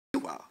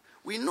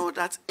we know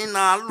that in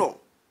our law,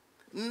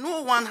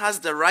 no one has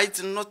the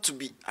right not to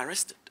be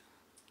arrested.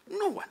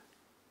 No one.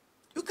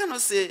 You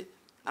cannot say,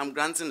 I'm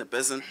granting a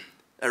person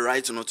a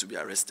right not to be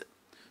arrested.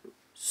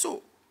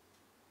 So,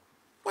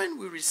 when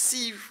we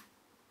receive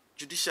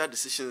judicial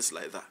decisions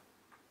like that,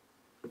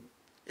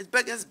 it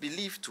beggars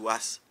belief to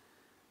us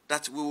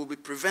that we will be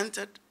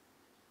prevented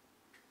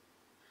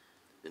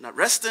in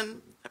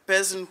arresting a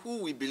person who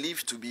we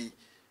believe to be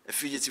a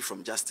fugitive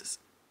from justice.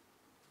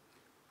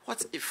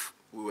 What if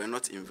we were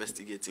not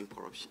investigating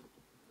corruption?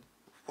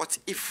 What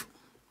if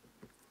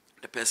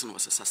the person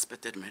was a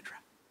suspected murderer,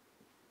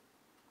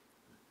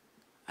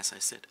 as I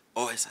said,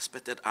 or a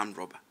suspected armed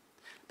robber?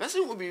 The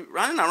person will be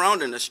running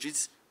around in the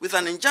streets with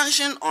an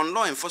injunction on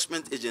law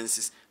enforcement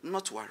agencies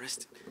not to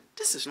arrest him.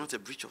 This is not a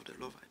breach of the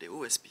law by the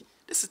OSP.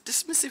 This is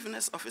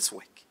dismissiveness of its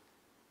work.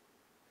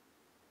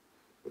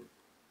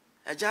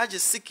 A judge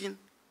is seeking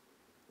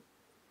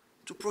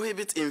to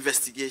prohibit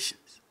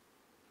investigations.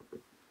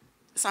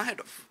 It's unheard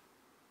of.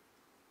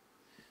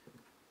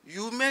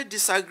 You may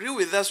disagree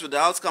with us with the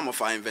outcome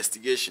of our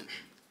investigation.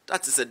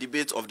 That is a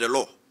debate of the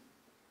law.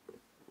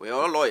 We're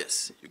all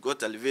lawyers. You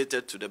got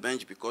elevated to the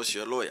bench because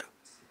you're a lawyer.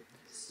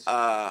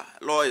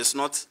 Law is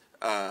not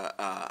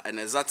an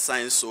exact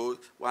science, so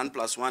 1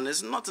 + 1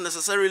 is not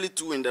necessarily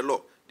 2 in the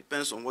law.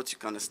 Depends on what you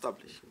can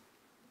establish.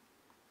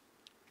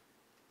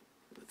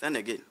 But then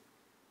again,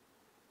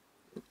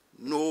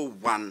 no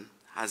one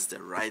has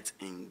the right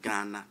in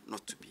Ghana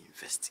not to be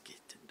investigated.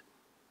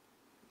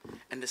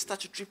 And the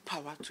statutory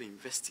power to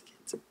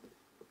investigate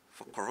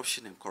for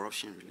corruption and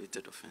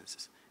corruption-related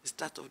offenses is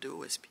that of the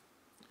OSP.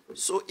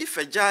 So if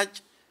a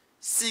judge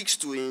seeks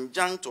to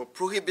injunct or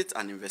prohibit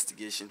an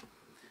investigation,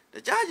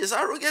 the judge is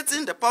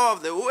arrogating the power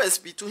of the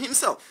OSP to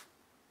himself.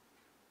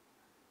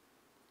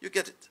 You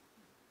get it?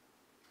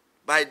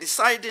 By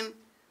deciding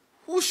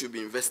who should be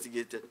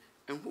investigated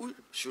and who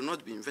should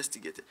not be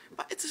investigated.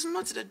 But it is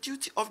not the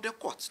duty of the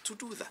court to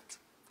do that.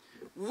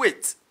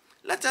 Wait,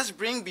 let us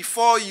bring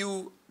before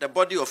you the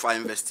body of our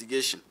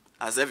investigation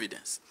as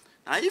evidence.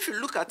 Now, if you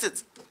look at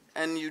it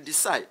and you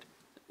decide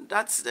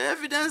that the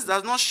evidence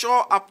does not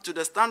show up to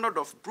the standard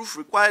of proof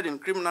required in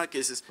criminal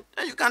cases,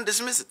 then you can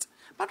dismiss it.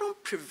 But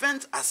don't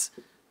prevent us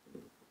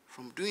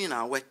from doing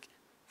our work,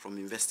 from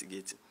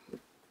investigating.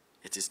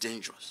 It is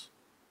dangerous.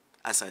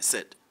 As I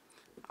said,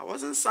 I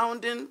wasn't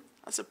sounding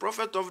as a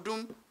prophet of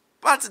doom,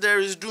 but there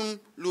is doom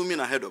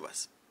looming ahead of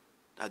us.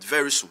 That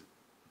very soon,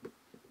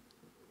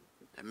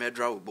 a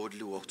murderer will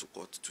boldly walk to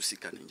court to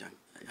seek an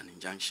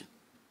injunction.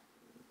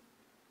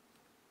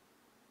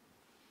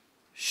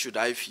 Should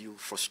I feel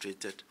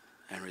frustrated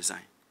and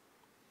resign?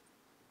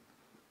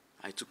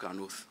 I took an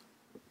oath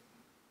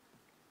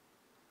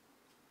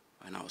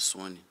when I was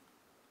sworn in.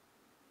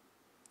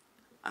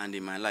 And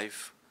in my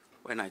life,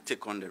 when I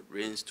take on the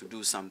reins to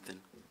do something,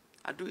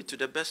 I do it to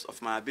the best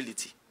of my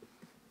ability.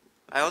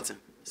 I ought to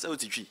say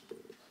Twi.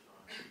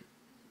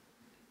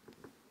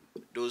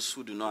 Those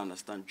who do not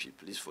understand Twi,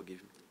 please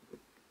forgive me.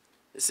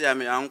 They say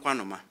I'm a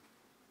Ankwanoma.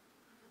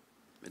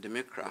 Me de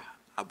me cry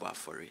abo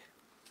afore.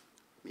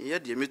 Me ye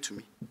de me to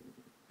me.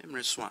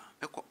 Emre so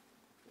a